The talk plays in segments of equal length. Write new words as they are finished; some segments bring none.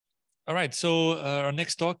All right, so our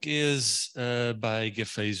next talk is by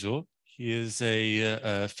Gefei. He is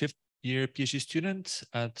a fifth-year PhD student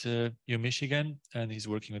at U Michigan, and he's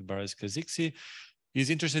working with Baris Kasikci. He's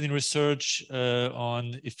interested in research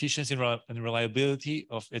on efficiency and reliability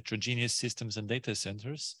of heterogeneous systems and data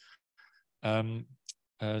centers. So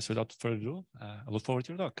without further ado, I look forward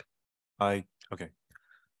to your talk. Okay.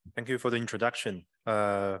 Thank you for the introduction.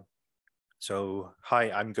 Hi,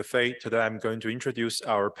 I'm Gefei. Today I'm going to introduce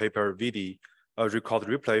our paper Vidi, a record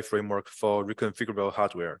replay framework for reconfigurable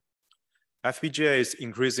hardware. FPGA is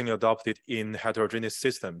increasingly adopted in heterogeneous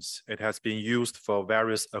systems. It has been used for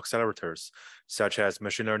various accelerators, such as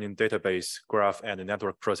machine learning database, graph, and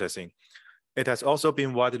network processing. It has also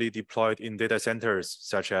been widely deployed in data centers,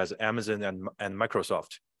 such as Amazon and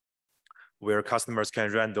Microsoft, where customers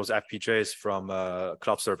can run those FPGAs from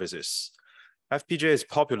cloud services. FPGA is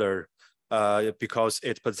popular because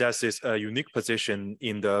it possesses a unique position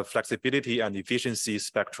in the flexibility and efficiency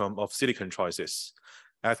spectrum of silicon choices.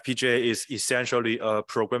 FPGA is essentially a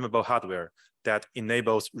programmable hardware that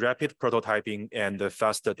enables rapid prototyping and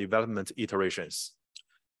faster development iterations.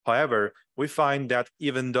 However, we find that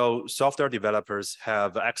even though software developers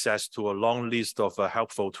have access to a long list of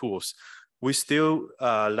helpful tools, we still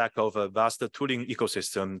lack of a vast tooling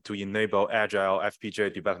ecosystem to enable agile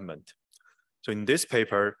FPGA development. So in this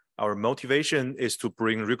paper, our motivation is to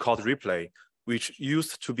bring record replay, which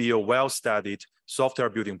used to be a well-studied software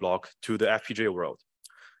building block, to the FPGA world.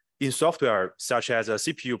 In software, such as a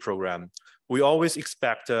CPU program, we always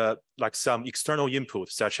expect like some external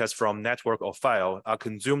input, such as from network or file, are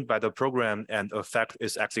consumed by the program and affect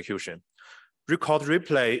its execution. Record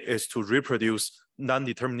replay is to reproduce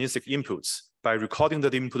non-deterministic inputs by recording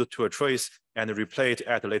the input to a trace and replay it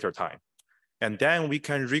at a later time. And then we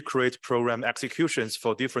can recreate program executions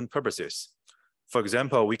for different purposes. For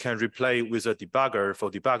example, we can replay with a debugger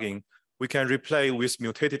for debugging. We can replay with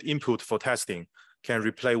mutated input for testing, can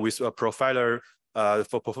replay with a profiler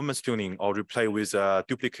for performance tuning, or replay with a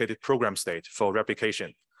duplicated program state for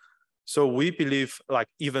replication. So we believe, like,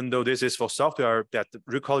 even though this is for software, that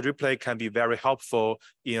record replay can be very helpful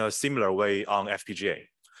in a similar way on FPGA.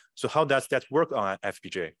 So how does that work on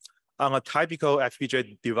FPGA? On a typical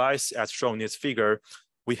FPGA device, as shown in this figure,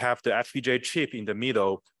 we have the FPGA chip in the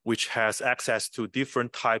middle, which has access to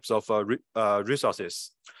different types of resources.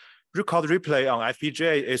 Record replay on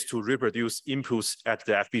FPGA is to reproduce inputs at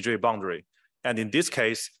the FPGA boundary. And in this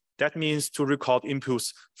case, that means to record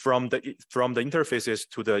inputs from the interfaces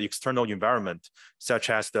to the external environment, such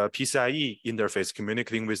as the PCIe interface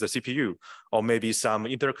communicating with the CPU, or maybe some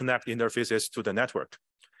interconnect interfaces to the network.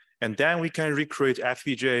 And then we can recreate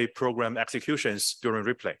FPGA program executions during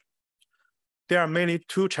replay. There are mainly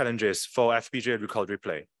two challenges for FPGA record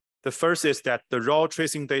replay. The first is that the raw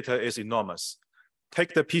tracing data is enormous.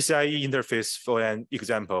 Take the PCIe interface for an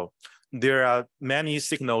example. There are many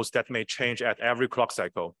signals that may change at every clock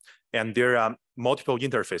cycle, and there are multiple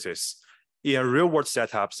interfaces. In a real-world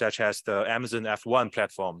setup, such as the Amazon F1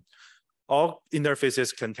 platform, all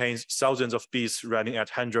interfaces contain thousands of bits running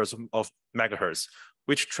at hundreds of megahertz,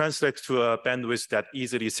 which translates to a bandwidth that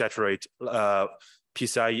easily saturates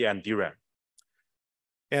PCIe and DRAM.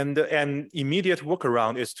 And an immediate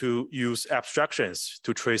workaround is to use abstractions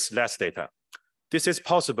to trace less data. This is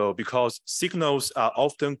possible because signals are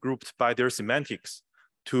often grouped by their semantics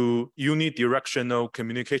to unidirectional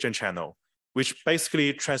communication channel, which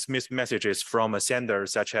basically transmits messages from a sender,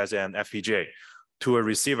 such as an FPGA, to a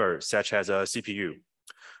receiver, such as a CPU.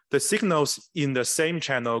 The signals in the same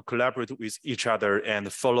channel collaborate with each other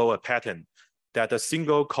and follow a pattern that a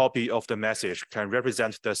single copy of the message can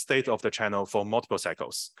represent the state of the channel for multiple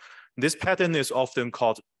cycles. This pattern is often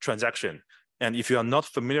called transaction. And if you are not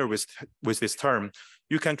familiar with this term,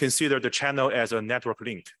 you can consider the channel as a network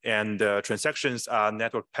link, and transactions are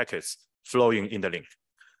network packets flowing in the link.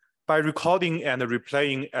 By recording and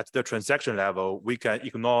replaying at the transaction level, we can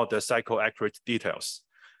ignore the cycle-accurate details.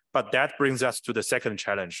 But that brings us to the second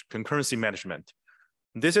challenge, concurrency management.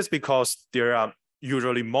 This is because there are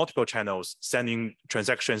usually multiple channels sending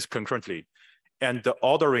transactions concurrently, and the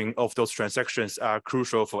ordering of those transactions are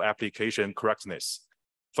crucial for application correctness.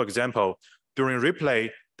 For example, during replay,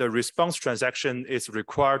 the response transaction is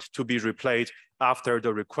required to be replayed after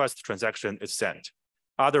the request transaction is sent.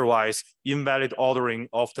 Otherwise, invalid ordering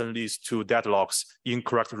often leads to deadlocks,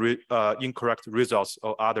 incorrect results,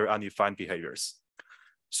 or other undefined behaviors.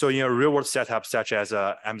 So in a real-world setup such as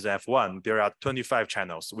Amazon F1, there are 25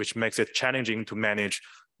 channels, which makes it challenging to manage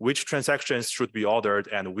which transactions should be ordered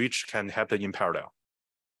and which can happen in parallel.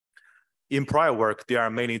 In prior work, there are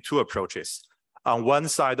mainly two approaches. On one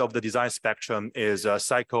side of the design spectrum is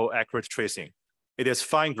cycle-accurate tracing. It is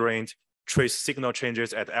fine-grained, trace signal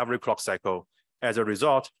changes at every clock cycle. As a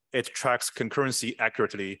result, it tracks concurrency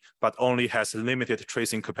accurately, but only has limited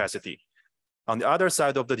tracing capacity. On the other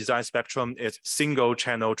side of the design spectrum is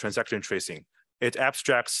single-channel transaction tracing. It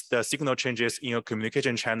abstracts the signal changes in a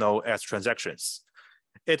communication channel as transactions.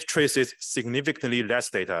 It traces significantly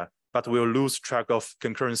less data, but will lose track of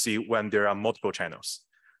concurrency when there are multiple channels.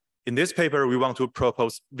 In this paper, we want to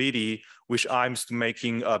propose Vidi, which aims to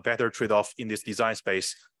making a better trade-off in this design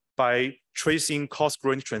space by tracing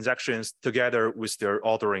coarse-grained transactions together with their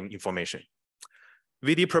ordering information.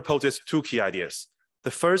 Vidi proposes two key ideas.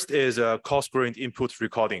 The first is a coarse-grained input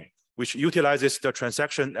recording, which utilizes the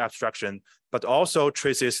transaction abstraction, but also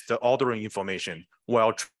traces the ordering information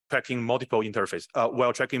while tracking multiple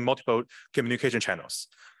communication channels.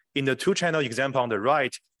 In the two-channel example on the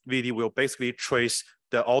right, Vidi will basically trace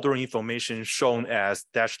the ordering information shown as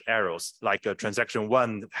dashed arrows, like transaction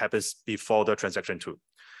 1 happens before the transaction 2.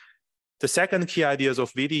 The second key idea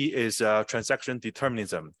of Vidi is transaction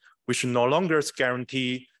determinism, which no longer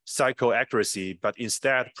guarantees cycle accuracy, but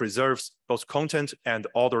instead preserves both content and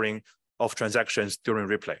ordering of transactions during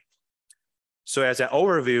replay. So as an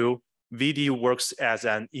overview, Vidi works as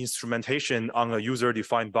an instrumentation on a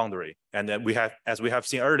user-defined boundary. And then as we have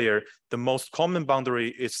seen earlier, the most common boundary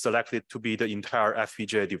is selected to be the entire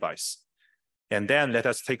FPGA device. And then let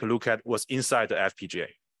us take a look at what's inside the FPGA.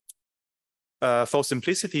 For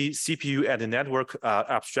simplicity, CPU and the network are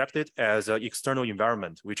abstracted as an external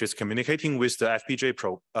environment, which is communicating with the FPGA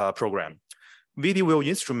program. Vidi will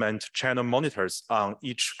instrument channel monitors on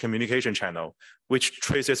each communication channel, which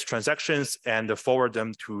traces transactions and forward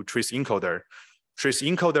them to trace encoder. Trace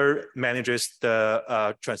encoder manages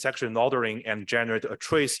the transaction ordering and generate a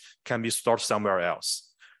trace can be stored somewhere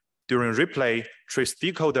else. During replay, trace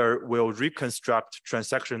decoder will reconstruct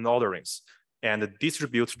transaction orderings and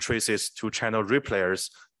distribute traces to channel replayers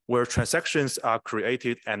where transactions are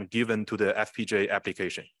created and given to the FPGA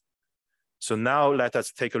application. So now let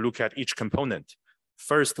us take a look at each component.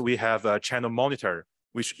 First, we have a channel monitor,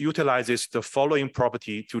 which utilizes the following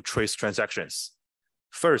property to trace transactions.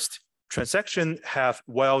 First, transactions have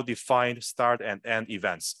well-defined start and end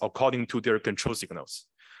events according to their control signals.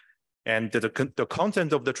 And the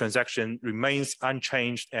content of the transaction remains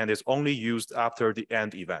unchanged and is only used after the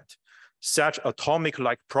end event. Such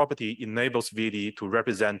atomic-like property enables Vidi to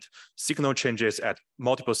represent signal changes at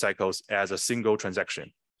multiple cycles as a single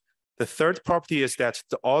transaction. The third property is that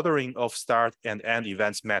the ordering of start and end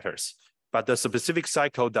events matters, but the specific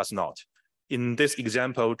cycle does not. In this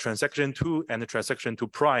example, transaction 2 and transaction 2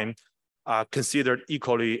 prime are considered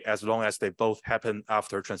equally as long as they both happen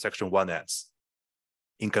after transaction 1 ends.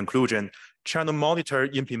 In conclusion, channel monitor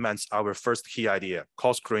implements our first key idea,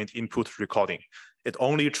 coarse-grained input recording. It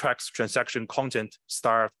only tracks transaction content,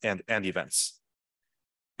 start, and end events.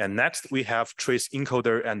 And next, we have trace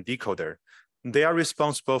encoder and decoder. They are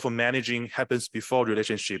responsible for managing happens before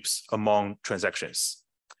relationships among transactions.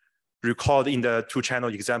 Recall in the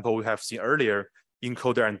two-channel example we have seen earlier,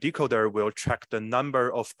 encoder and decoder will track the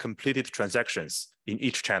number of completed transactions in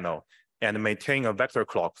each channel and maintain a vector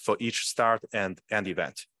clock for each start and end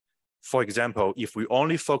event. For example, if we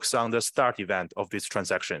only focus on the start event of these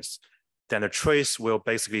transactions, then the trace will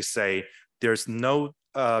basically say there's no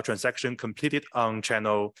transaction completed on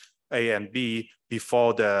channel A and B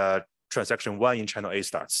before the transaction 1 in channel A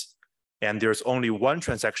starts. And there's only one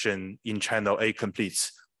transaction in channel A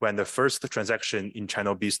completes when the first transaction in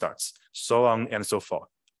channel B starts, so on and so forth.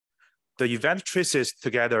 The event traces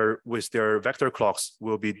together with their vector clocks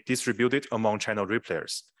will be distributed among channel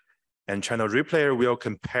replayers. And channel replayer will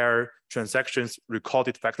compare transactions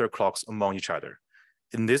recorded vector clocks among each other.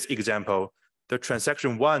 In this example, the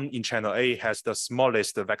transaction 1 in channel A has the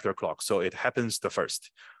smallest vector clock, so it happens the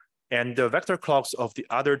first. And the vector clocks of the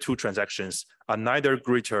other two transactions are neither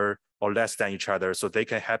greater or less than each other, so they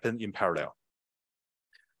can happen in parallel.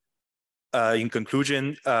 In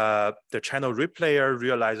conclusion, the channel replayer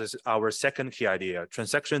realizes our second key idea,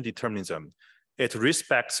 transaction determinism. It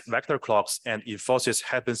respects vector clocks and enforces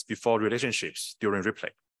happens before relationships during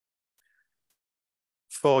replay.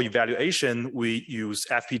 For evaluation, we use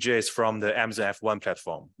FPGAs from the Amazon F1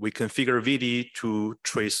 platform. We configure Vidi to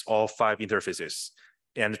trace all 5 interfaces,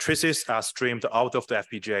 and traces are streamed out of the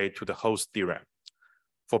FPGA to the host DRAM.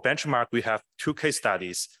 For benchmark, we have 2 case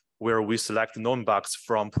studies where we select known bugs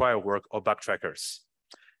from prior work or bug trackers.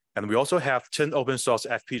 And we also have 10 open source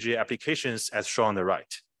FPGA applications as shown on the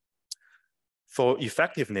right. For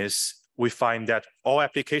effectiveness, we find that all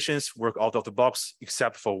applications work out of the box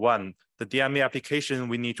except for one. The DMA application,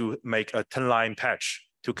 we need to make a 10-line patch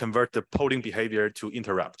to convert the polling behavior to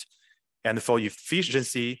interrupt. And for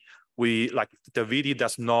efficiency, the Vidi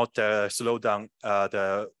does not slow down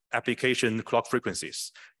the application clock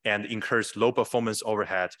frequencies and incurs low performance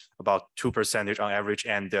overhead, about 2% on average,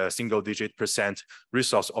 and single-digit %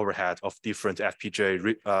 resource overhead of different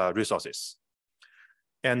FPGA resources.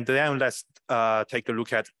 And then let's take a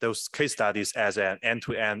look at those case studies as an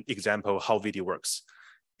end-to-end example how Vidi works.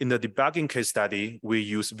 In the debugging case study, we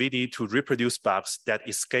use Vidi to reproduce bugs that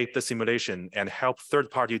escape the simulation and help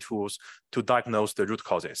third-party tools to diagnose the root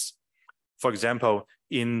causes. For example,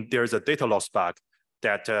 there's a data loss bug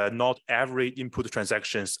that not every input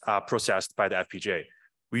transactions are processed by the FPGA.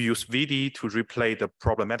 We use Vidi to replay the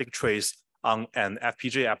problematic trace on an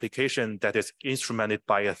FPGA application that is instrumented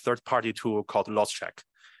by a third-party tool called loss check.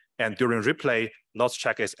 And during replay, loss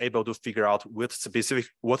check is able to figure out what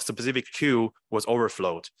specific queue was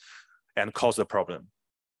overflowed and caused the problem.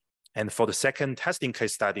 And for the second testing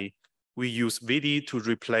case study, we use Vidi to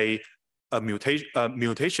replay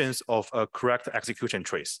mutations of a correct execution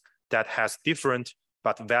trace that has different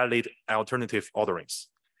but valid alternative orderings.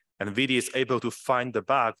 And Vidi is able to find the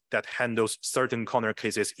bug that handles certain corner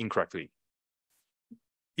cases incorrectly.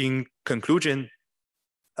 In conclusion,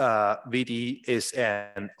 Vidi is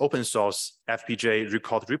an open source FPGA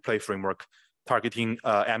record replay framework targeting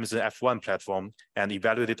Amazon F1 platform and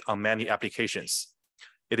evaluated on many applications.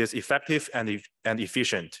 It is effective and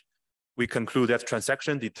efficient. We conclude that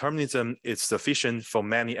transaction determinism is sufficient for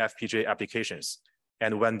many FPGA applications.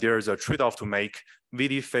 And when there is a trade-off to make,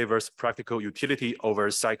 Vidi favors practical utility over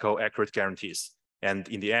cycle accurate guarantees. And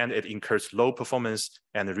in the end, it incurs low performance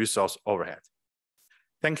and resource overhead.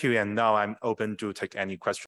 Thank you, and now I'm open to take any questions.